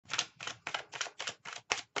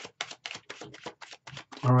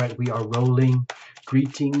All right, we are rolling.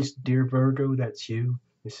 Greetings, dear Virgo, that's you.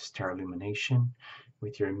 This is Tarot Lumination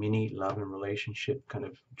with your mini love and relationship kind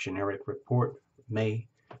of generic report, May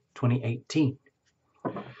 2018.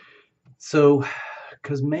 So,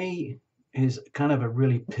 because May is kind of a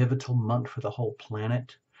really pivotal month for the whole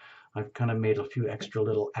planet, I've kind of made a few extra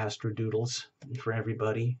little astrodoodles for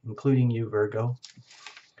everybody, including you, Virgo.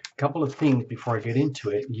 A couple of things before I get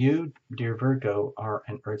into it. You, dear Virgo, are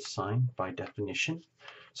an earth sign by definition.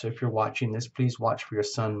 So if you're watching this, please watch for your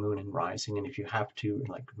sun, moon, and rising. And if you have to,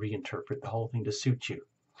 like, reinterpret the whole thing to suit you.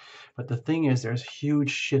 But the thing is, there's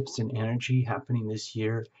huge shifts in energy happening this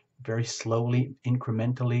year, very slowly,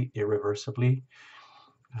 incrementally, irreversibly.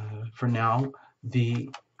 For now,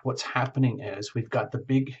 what's happening is we've got the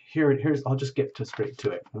big here's I'll just get straight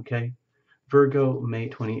to it. Okay, Virgo, May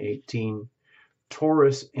 2018.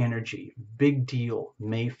 Taurus energy, big deal,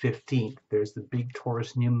 May 15th. There's the big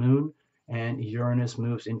Taurus new moon, and Uranus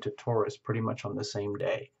moves into Taurus pretty much on the same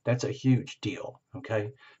day. That's a huge deal,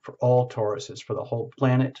 okay, for all Tauruses, for the whole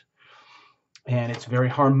planet. And it's very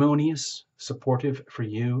harmonious, supportive for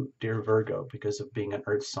you, dear Virgo, because of being an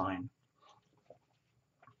earth sign.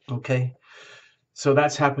 Okay, so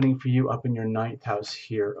that's happening for you up in your ninth house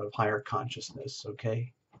here of higher consciousness,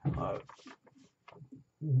 okay?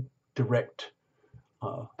 Direct,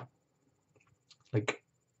 like,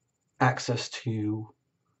 access to,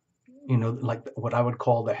 like what I would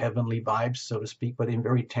call the heavenly vibes, so to speak, but in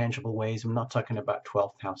very tangible ways. I'm not talking about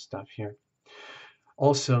 12th house stuff here.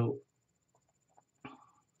 Also,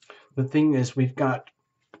 the thing is, we've still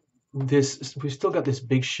got this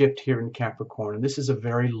big shift here in Capricorn, and this is a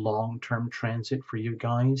very long-term transit for you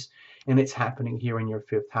guys, and it's happening here in your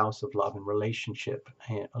fifth house of love and relationship,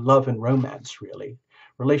 love and romance, really.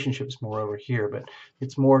 Relationships more over here, but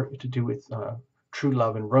it's more to do with true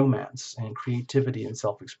love and romance and creativity and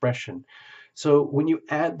self-expression. So when you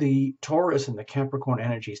add the Taurus and the Capricorn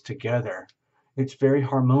energies together, it's very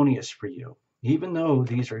harmonious for you. Even though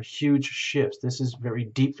these are huge shifts, this is very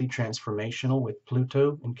deeply transformational with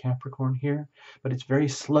Pluto in Capricorn here, but it's very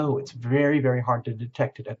slow. It's very, very hard to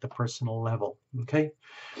detect it at the personal level, okay?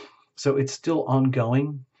 So it's still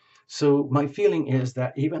ongoing. So my feeling is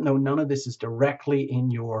that even though none of this is directly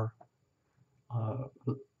in your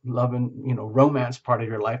love and romance part of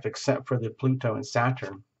your life, except for the Pluto and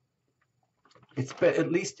Saturn, it's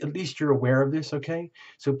at least you're aware of this, okay?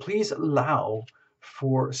 So please allow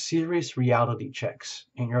for serious reality checks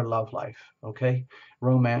in your love life, okay?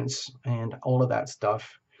 Romance and all of that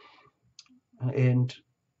stuff. And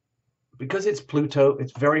because it's Pluto,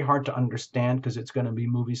 it's very hard to understand because it's going to be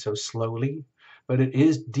moving so slowly, but it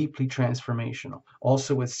is deeply transformational.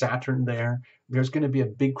 Also with Saturn there's going to be a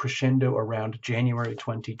big crescendo around January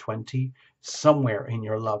 2020 somewhere in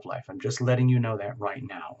your love life. I'm just letting you know that right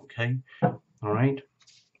now, okay? All right?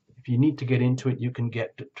 If you need to get into it, you can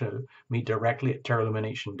get to me directly at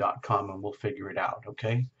tarotlumination.com and we'll figure it out,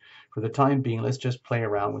 okay? For the time being, let's just play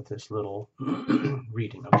around with this little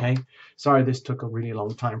reading, okay? Sorry this took a really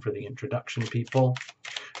long time for the introduction, people.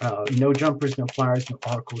 No jumpers, no flyers, no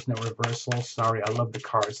oracles, no reversals. Sorry, I love the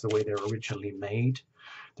cards the way they're originally made.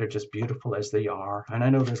 They're just beautiful as they are. And I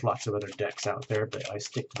know there's lots of other decks out there, but I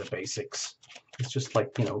stick to the basics. It's just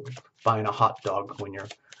like, buying a hot dog when you're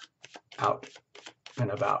out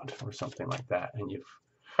and about or something like that, and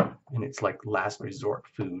it's like last resort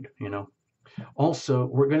food. Also,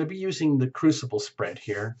 we're going to be using the crucible spread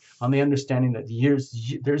here on the understanding that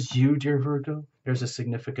there's you, dear Virgo, there's a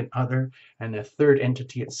significant other, and a third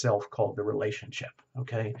entity itself called the relationship,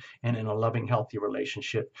 okay? And in a loving, healthy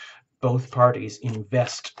relationship, both parties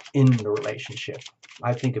invest in the relationship.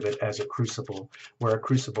 I think of it as a crucible, where a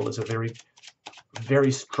crucible is a very,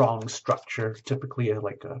 very strong structure, typically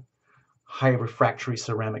like a high refractory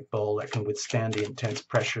ceramic bowl that can withstand the intense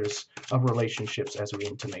pressures of relationships as we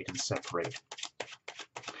intimate and separate.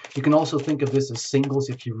 You can also think of this as singles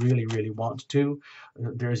if you really, really want to.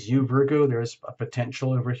 There's you, Virgo. There's a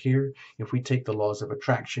potential over here. If we take the laws of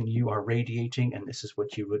attraction, you are radiating, and this is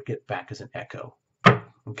what you would get back as an echo.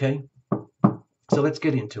 Okay? So let's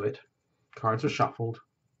get into it. Cards are shuffled.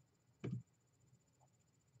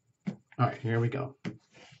 All right, here we go.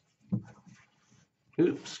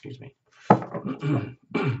 Oops, excuse me.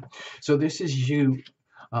 So this is you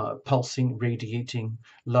pulsing, radiating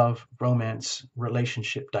love, romance,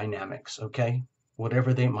 relationship dynamics, okay?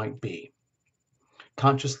 Whatever they might be.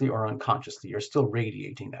 Consciously or unconsciously, you're still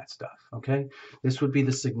radiating that stuff, okay? This would be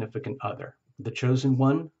the significant other, the chosen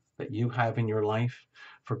one that you have in your life,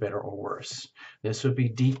 for better or worse. This would be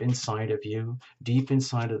deep inside of you, deep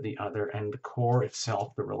inside of the other, and the core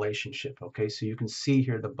itself, the relationship. Okay, so you can see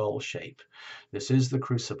here the bowl shape. This is the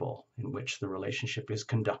crucible in which the relationship is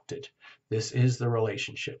conducted. This is the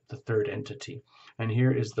relationship, the third entity. And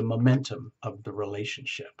here is the momentum of the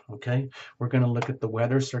relationship. Okay, we're going to look at the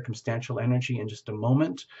weather, circumstantial energy in just a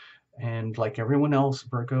moment. And like everyone else,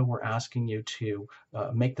 Virgo, we're asking you to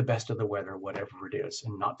make the best of the weather, whatever it is,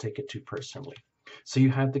 and not take it too personally. So you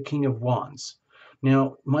have the King of Wands.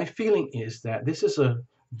 Now, my feeling is that this is a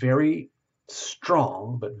very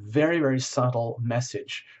strong but very, very subtle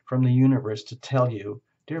message from the universe to tell you,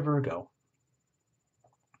 dear Virgo,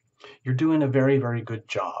 you're doing a very, very good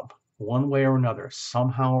job, one way or another,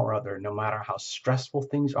 somehow or other, no matter how stressful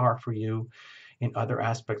things are for you in other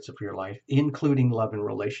aspects of your life, including love and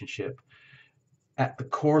relationship. At the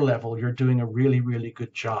core level, you're doing a really, really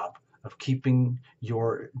good job of keeping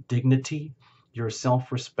your dignity, your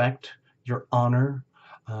self-respect, your honor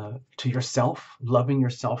to yourself, loving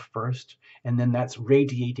yourself first, and then that's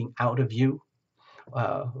radiating out of you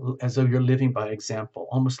as though you're living by example,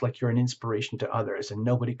 almost like you're an inspiration to others, and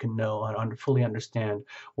nobody can know and fully understand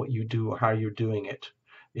what you do or how you're doing it.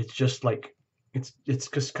 It's just like it's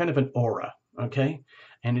just kind of an aura, okay,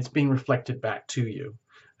 and it's being reflected back to you.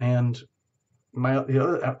 And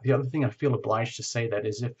the other thing I feel obliged to say that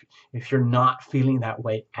is if you're not feeling that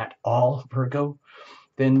way at all, Virgo,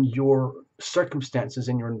 then your circumstances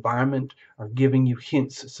and your environment are giving you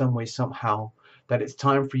hints some way, somehow, that it's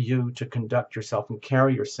time for you to conduct yourself and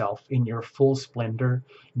carry yourself in your full splendor,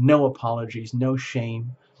 no apologies, no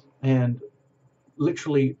shame, and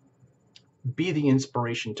literally be the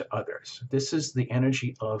inspiration to others. This is the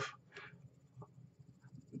energy of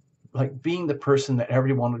like being the person that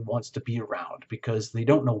everyone wants to be around because they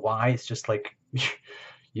don't know why. It's just like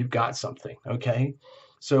you've got something, okay?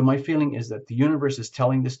 So my feeling is that the universe is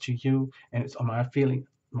telling this to you, and it's my feeling,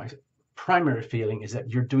 my primary feeling is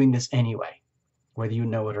that you're doing this anyway, whether you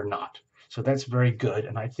know it or not. So that's very good,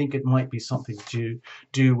 and I think it might be something to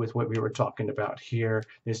do with what we were talking about here,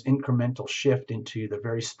 this incremental shift into the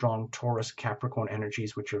very strong Taurus Capricorn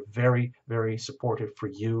energies, which are very, very supportive for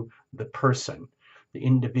you, the person, the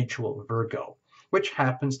individual Virgo, which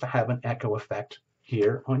happens to have an echo effect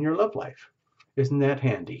here on your love life. Isn't that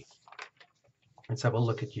handy? Let's have a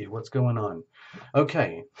look at you. What's going on?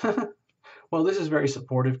 Okay. Well, this is very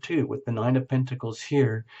supportive too. With the Nine of Pentacles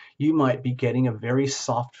here, you might be getting a very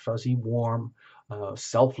soft, fuzzy, warm,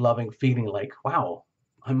 self-loving feeling like, wow,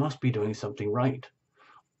 I must be doing something right.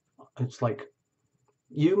 It's like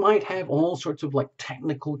you might have all sorts of like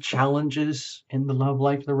technical challenges in the love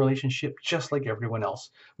life, the relationship, just like everyone else.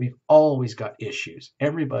 We've always got issues.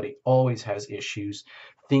 Everybody always has issues,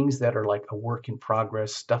 things that are like a work in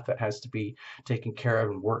progress, stuff that has to be taken care of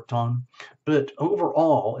and worked on. But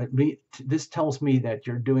overall, this tells me that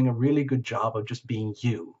you're doing a really good job of just being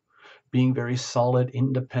you, being very solid,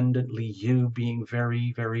 independently you, being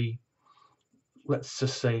very, very, let's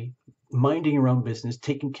just say, minding your own business,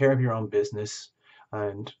 taking care of your own business,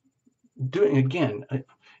 and doing again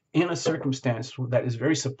in a circumstance that is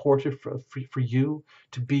very supportive for you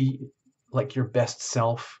to be like your best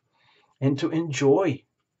self and to enjoy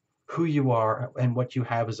who you are and what you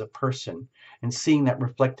have as a person and seeing that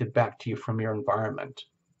reflected back to you from your environment.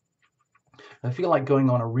 I feel like going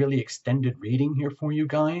on a really extended reading here for you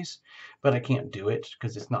guys, but I can't do it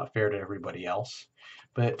because it's not fair to everybody else.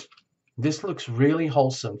 But this looks really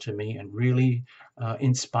wholesome to me and really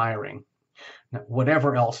inspiring. Now,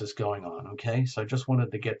 whatever else is going on, okay? So I just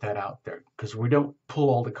wanted to get that out there because we don't pull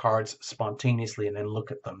all the cards spontaneously and then look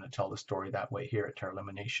at them to tell the story that way here at Tarot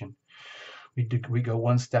Lumination. We go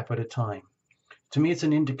one step at a time. To me, it's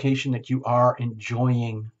an indication that you are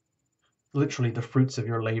enjoying literally the fruits of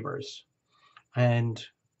your labors. And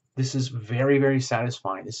this is very, very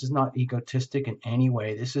satisfying. This is not egotistic in any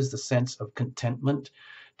way. This is the sense of contentment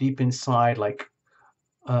deep inside, like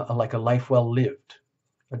a life well lived,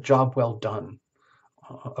 a job well done,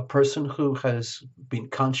 a person who has been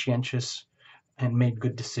conscientious and made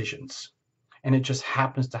good decisions. And it just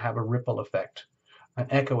happens to have a ripple effect, an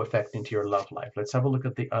echo effect into your love life. Let's have a look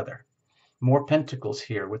at the other. More pentacles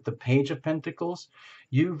here. With the Page of Pentacles,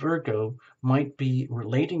 you, Virgo, might be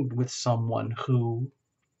relating with someone who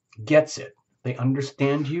gets it. They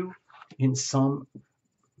understand you in some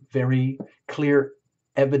very clear,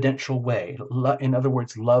 evidential way. In other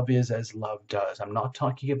words, love is as love does. I'm not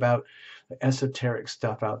talking about the esoteric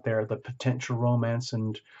stuff out there, the potential romance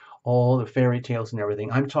and all the fairy tales and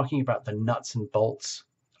everything. I'm talking about the nuts and bolts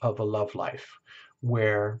of a love life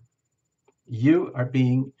where you are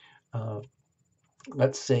being,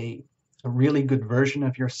 let's say, a really good version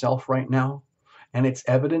of yourself right now. and it's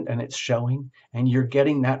evident and it's showing, and you're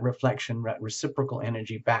getting that reflection, that reciprocal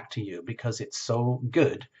energy back to you because it's so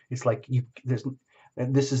good. It's like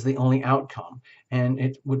this is the only outcome, and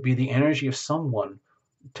it would be the energy of someone.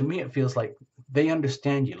 To me, it feels like they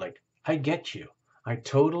understand you. Like, I get you. I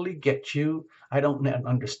totally get you. I don't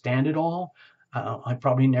understand it all. I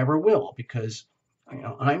probably never will because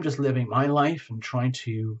I'm just living my life and trying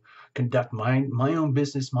to conduct my own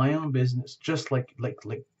business, just like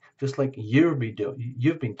you've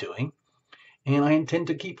been doing, and I intend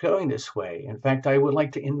to keep going this way. In fact, I would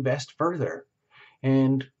like to invest further,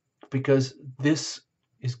 and because this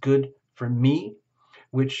is good for me,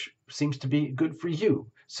 which seems to be good for you.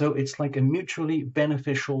 So it's like a mutually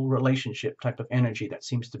beneficial relationship type of energy that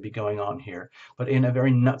seems to be going on here, but in a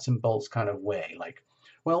very nuts and bolts kind of way. Like,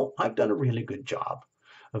 well, I've done a really good job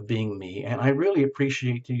of being me, and I really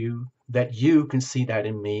appreciate you that you can see that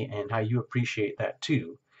in me and how you appreciate that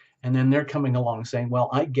too. And then they're coming along saying, well,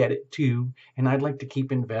 I get it too, and I'd like to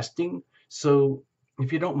keep investing. So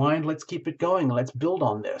if you don't mind, let's keep it going. Let's build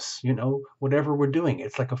on this, whatever we're doing.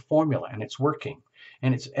 It's like a formula and it's working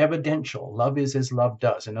and it's evidential. Love is as love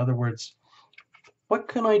does. In other words, what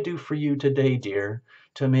can I do for you today, dear,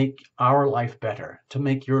 to make our life better, to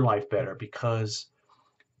make your life better? Because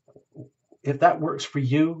if that works for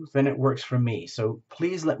you, then it works for me. So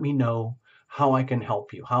please let me know how I can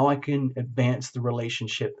help you, how I can advance the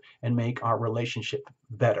relationship and make our relationship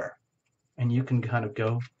better. And you can kind of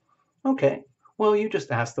go, okay, well, you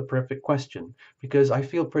just asked the perfect question because I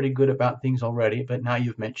feel pretty good about things already, but now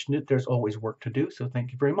you've mentioned it, there's always work to do. So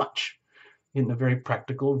thank you very much in a very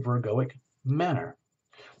practical, Virgoic manner.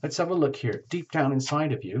 Let's have a look here, deep down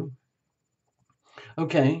inside of you.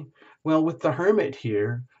 Okay, well, with the Hermit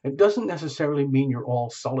here, it doesn't necessarily mean you're all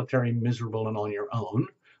solitary, miserable, and on your own.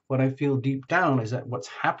 What I feel deep down is that what's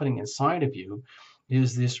happening inside of you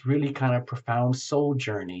is this really kind of profound soul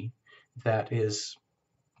journey that is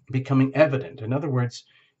becoming evident. In other words,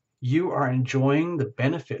 you are enjoying the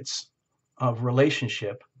benefits of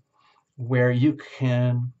relationship where you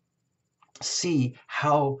can see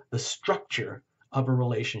how the structure of a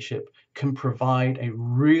relationship can provide a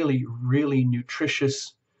really, really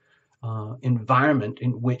nutritious environment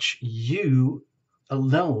in which you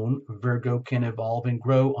alone, Virgo, can evolve and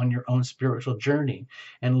grow on your own spiritual journey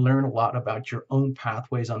and learn a lot about your own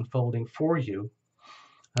pathways unfolding for you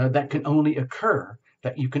that can only occur,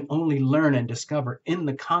 that you can only learn and discover in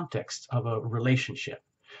the context of a relationship.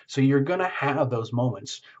 So you're going to have those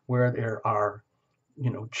moments where there are,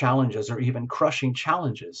 challenges or even crushing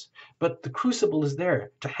challenges, but the crucible is there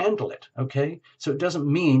to handle it. Okay. So it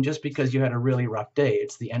doesn't mean just because you had a really rough day,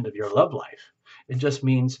 it's the end of your love life. It just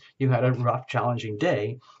means you had a rough, challenging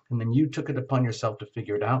day, and then you took it upon yourself to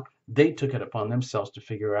figure it out. They took it upon themselves to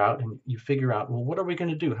figure it out, and you figure out, well, what are we going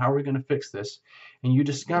to do? How are we going to fix this? And you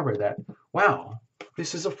discover that, wow,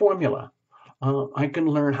 this is a formula. I can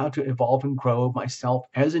learn how to evolve and grow myself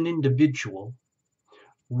as an individual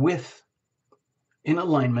in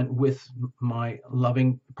alignment with my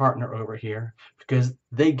loving partner over here, because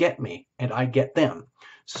they get me and I get them.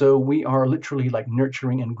 So we are literally like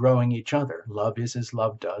nurturing and growing each other. Love is as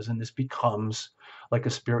love does. And this becomes like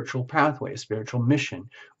a spiritual pathway, a spiritual mission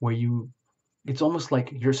where it's almost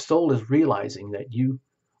like your soul is realizing that you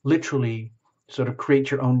literally sort of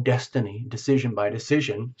create your own destiny, decision by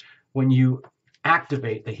decision, when you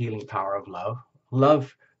activate the healing power of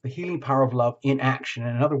love, the healing power of love in action.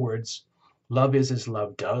 In other words, love is as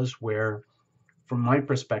love does, where, from my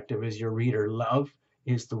perspective as your reader, love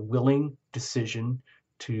is the willing decision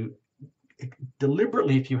to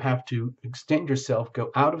deliberately, if you have to, extend yourself,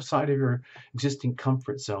 go outside of your existing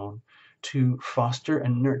comfort zone to foster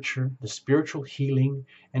and nurture the spiritual healing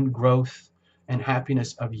and growth and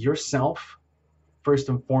happiness of yourself, first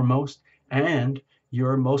and foremost, and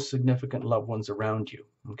your most significant loved ones around you.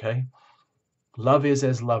 Okay? Love is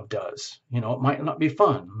as love does. It might not be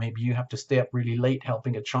fun. Maybe you have to stay up really late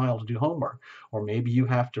helping a child do homework, or maybe you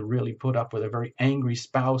have to really put up with a very angry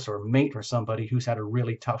spouse or mate or somebody who's had a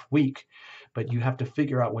really tough week, but you have to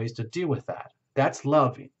figure out ways to deal with that. That's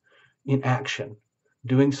love in action,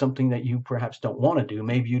 doing something that you perhaps don't want to do.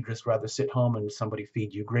 Maybe you'd just rather sit home and somebody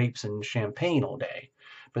feed you grapes and champagne all day,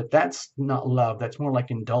 but that's not love. That's more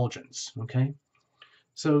like indulgence. Okay.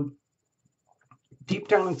 So deep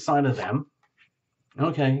down inside of them,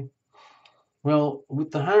 okay, well,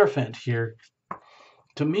 with the Hierophant here,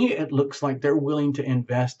 to me, it looks like they're willing to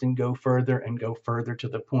invest and go further to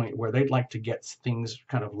the point where they'd like to get things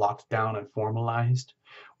kind of locked down and formalized.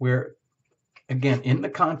 Where, again, in the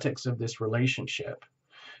context of this relationship,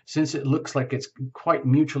 since it looks like it's quite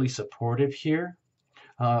mutually supportive here,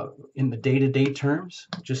 in the day-to-day terms,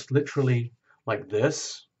 just literally like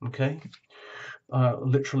this, okay?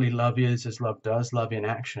 Literally, love is as love does, love in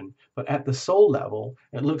action. But at the soul level,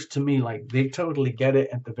 it looks to me like they totally get it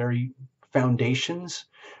at the very foundations,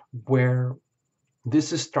 where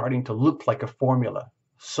this is starting to look like a formula,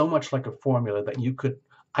 so much like a formula that you could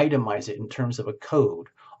itemize it in terms of a code,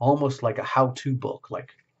 almost like a how-to book.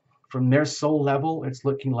 Like from their soul level, it's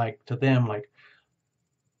looking like to them like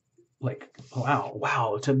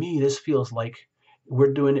wow, to me this feels like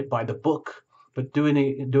we're doing it by the book, but doing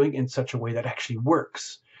it in such a way that actually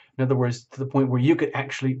works. In other words, to the point where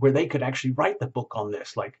they could actually write the book on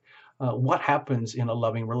this, like what happens in a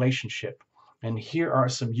loving relationship. And here are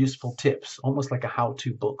some useful tips, almost like a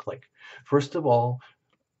how-to book. Like, first of all,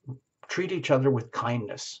 treat each other with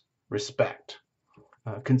kindness, respect,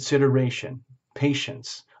 consideration,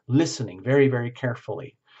 patience, listening very, very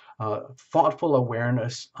carefully, thoughtful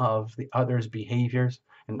awareness of the other's behaviors,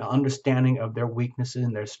 and the understanding of their weaknesses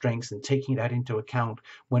and their strengths, and taking that into account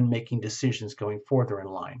when making decisions going further in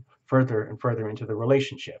line, further and further into the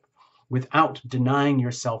relationship, without denying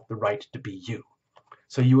yourself the right to be you.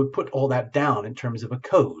 So you would put all that down in terms of a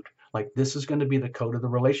code. Like, this is going to be the code of the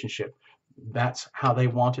relationship. That's how they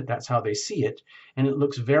want it. That's how they see it. And it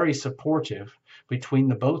looks very supportive between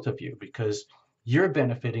the both of you, because you're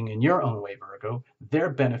benefiting in your own way, Virgo. They're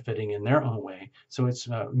benefiting in their own way. So it's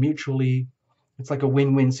mutually, it's like a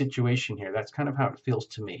win-win situation here. That's kind of how it feels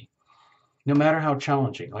to me. No matter how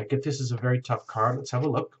challenging. Like, if this is a very tough card, let's have a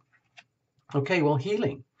look. Okay, well,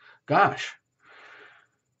 healing. Gosh.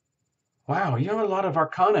 Wow, you have a lot of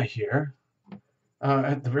arcana here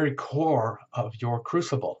at the very core of your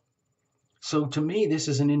crucible. So to me, this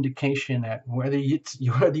is an indication that whether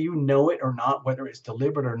you know it or not, whether it's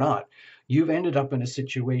deliberate or not, you've ended up in a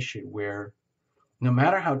situation where no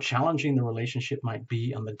matter how challenging the relationship might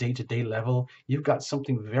be on the day-to-day level, you've got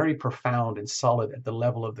something very profound and solid at the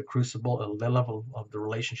level of the crucible, at the level of the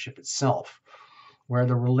relationship itself, where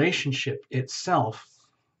the relationship itself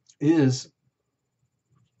is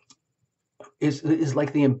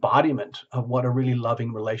like the embodiment of what a really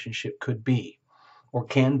loving relationship could be, or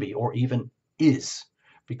can be, or even is.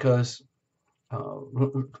 Because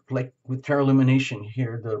like with tarot illumination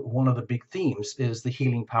here, one of the big themes is the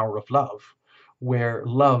healing power of love, where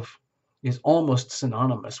love is almost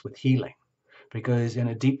synonymous with healing, because in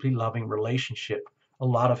a deeply loving relationship, a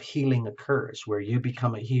lot of healing occurs where you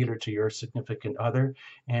become a healer to your significant other,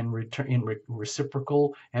 and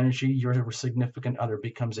reciprocal energy, your significant other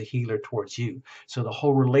becomes a healer towards you. So the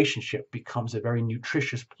whole relationship becomes a very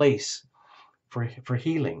nutritious place for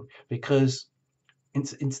healing, because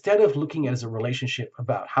instead of looking at it as a relationship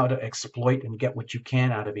about how to exploit and get what you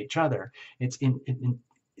can out of each other,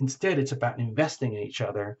 instead it's about investing in each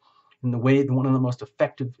other. And one of the most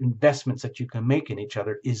effective investments that you can make in each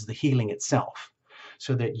other is the healing itself,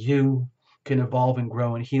 so that you can evolve and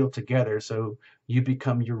grow and heal together. So you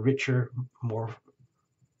become your richer, more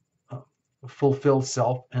fulfilled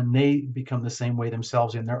self, and they become the same way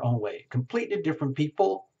themselves in their own way. Completely different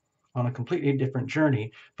people on a completely different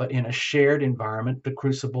journey, but in a shared environment, the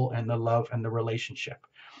crucible and the love and the relationship.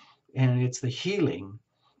 And it's the healing,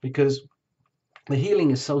 because the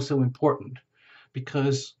healing is so important,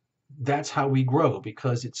 because that's how we grow,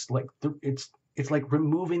 because it's like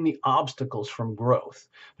removing the obstacles from growth.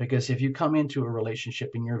 Because if you come into a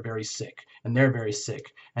relationship and you're very sick and they're very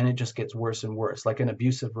sick, and it just gets worse and worse, like an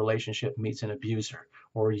abusive relationship meets an abuser,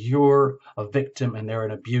 or you're a victim and they're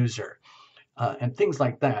an abuser, and things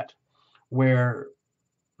like that, where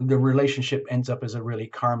the relationship ends up as a really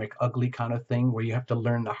karmic, ugly kind of thing, where you have to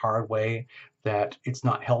learn the hard way that it's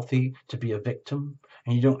not healthy to be a victim,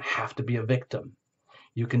 and you don't have to be a victim.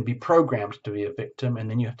 You can be programmed to be a victim, and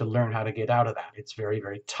then you have to learn how to get out of that. It's very,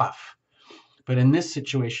 very tough. But in this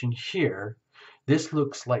situation here, this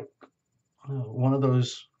looks like one of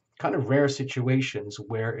those kind of rare situations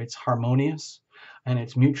where it's harmonious and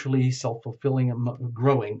it's mutually self-fulfilling and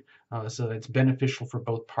growing, so that it's beneficial for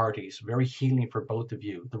both parties, very healing for both of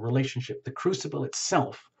you. The relationship, the crucible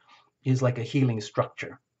itself, is like a healing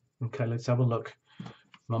structure. Okay, let's have a look.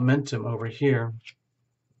 Momentum over here.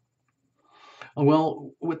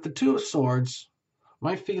 Well, with the Two of Swords,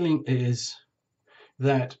 my feeling is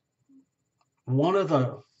that one of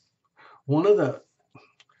the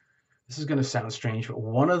this is going to sound strange, but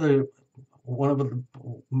one of the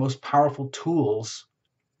most powerful tools,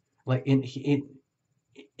 like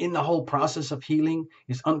in the whole process of healing,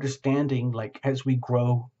 is understanding, like, as we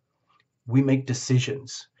grow, we make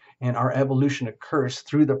decisions, and our evolution occurs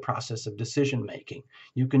through the process of decision making.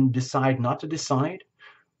 You can decide not to decide,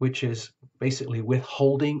 which is basically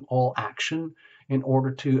withholding all action in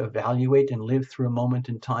order to evaluate and live through a moment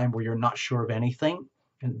in time where you're not sure of anything.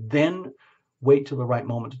 And then wait till the right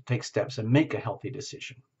moment to take steps and make a healthy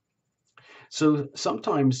decision. So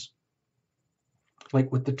sometimes,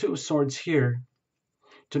 like with the Two of Swords here,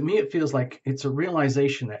 to me it feels like it's a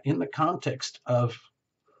realization that in the context of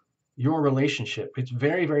your relationship, it's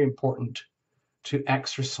very, very important to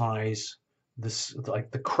exercise this,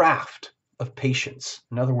 like the craft of patience.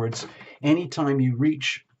 In other words, anytime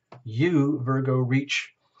you, Virgo,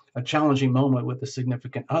 reach a challenging moment with a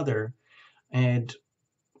significant other and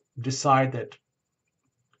decide that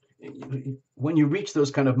when you reach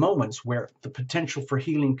those kind of moments where the potential for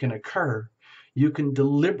healing can occur, you can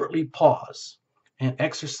deliberately pause and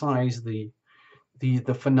exercise the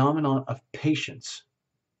phenomenon of patience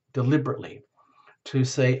deliberately to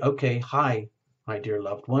say, okay, hi, my dear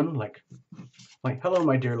loved one, like hello,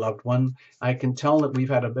 my dear loved one. I can tell that we've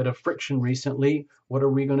had a bit of friction recently. What are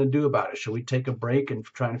we going to do about it? Should we take a break and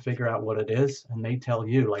try and figure out what it is? And they tell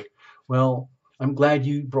you, like, well, I'm glad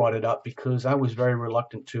you brought it up because I was very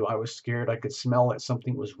reluctant to. I was scared. I could smell that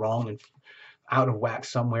something was wrong and out of whack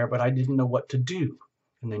somewhere, but I didn't know what to do.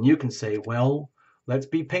 And then you can say, well, let's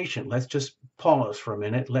be patient. Let's just pause for a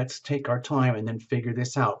minute. Let's take our time and then figure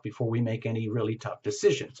this out before we make any really tough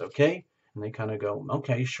decisions, okay? And they kind of go,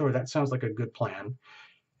 okay, sure, that sounds like a good plan.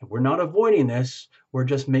 And we're not avoiding this. We're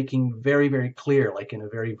just making very, very clear, like in a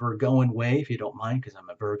very Virgoan way, if you don't mind, because I'm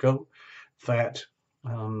a Virgo, that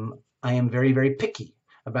I am very, very picky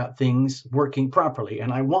about things working properly,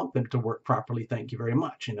 and I want them to work properly, thank you very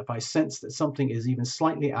much. And if I sense that something is even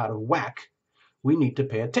slightly out of whack, we need to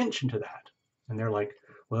pay attention to that. And they're like,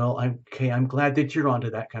 well, okay, I'm glad that you're onto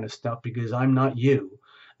that kind of stuff because I'm not you,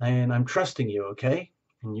 and I'm trusting you, okay?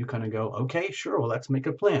 And you kind of go, okay, sure, well, let's make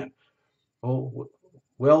a plan. Oh,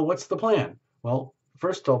 well, what's the plan? Well,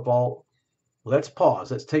 first of all, let's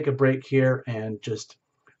pause. Let's take a break here and just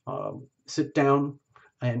sit down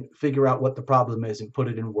and figure out what the problem is and put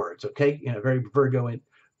it in words, okay? In a very Virgo and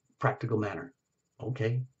practical manner.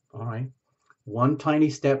 Okay, all right. One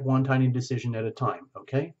tiny step, one tiny decision at a time,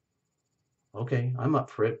 okay? Okay, I'm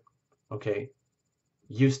up for it. Okay,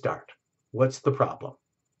 you start. What's the problem?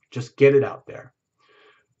 Just get it out there.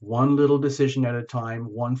 One little decision at a time,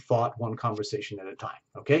 one thought, one conversation at a time,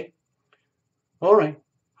 okay? All right,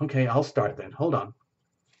 okay, I'll start then. Hold on.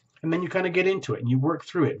 And then you kind of get into it and you work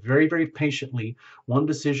through it very, very patiently, one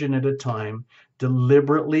decision at a time,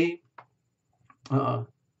 deliberately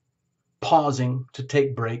pausing to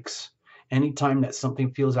take breaks anytime that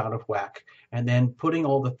something feels out of whack, and then putting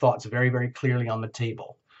all the thoughts very, very clearly on the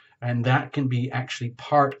table. And that can be actually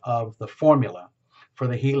part of the formula for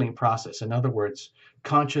the healing process. In other words,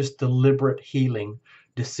 conscious, deliberate healing,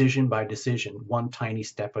 decision by decision, one tiny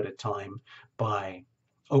step at a time, by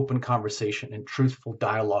open conversation and truthful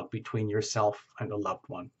dialogue between yourself and a loved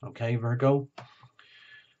one. Okay, Virgo?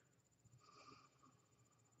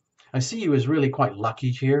 I see you as really quite lucky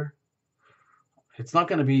here. It's not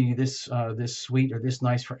going to be this sweet or this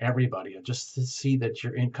nice for everybody. I just see that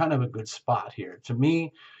you're in kind of a good spot here. To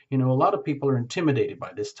me, a lot of people are intimidated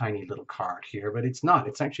by this tiny little card here, but it's not.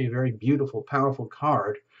 It's actually a very beautiful, powerful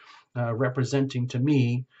card representing to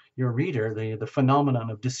me, your reader, the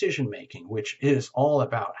phenomenon of decision making, which is all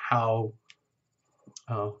about how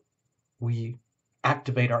we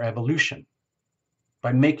activate our evolution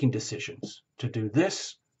by making decisions to do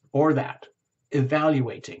this or that,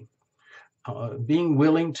 evaluating, being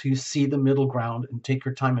willing to see the middle ground and take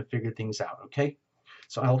your time and figure things out, okay?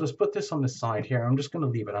 So I'll just put this on the side here. I'm just going to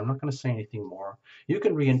leave it. I'm not going to say anything more. You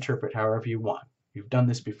can reinterpret however you want. You've done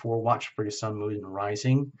this before. Watch for your sun, moon, and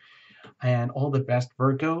rising. And all the best,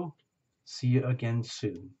 Virgo. See you again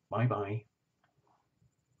soon. Bye-bye.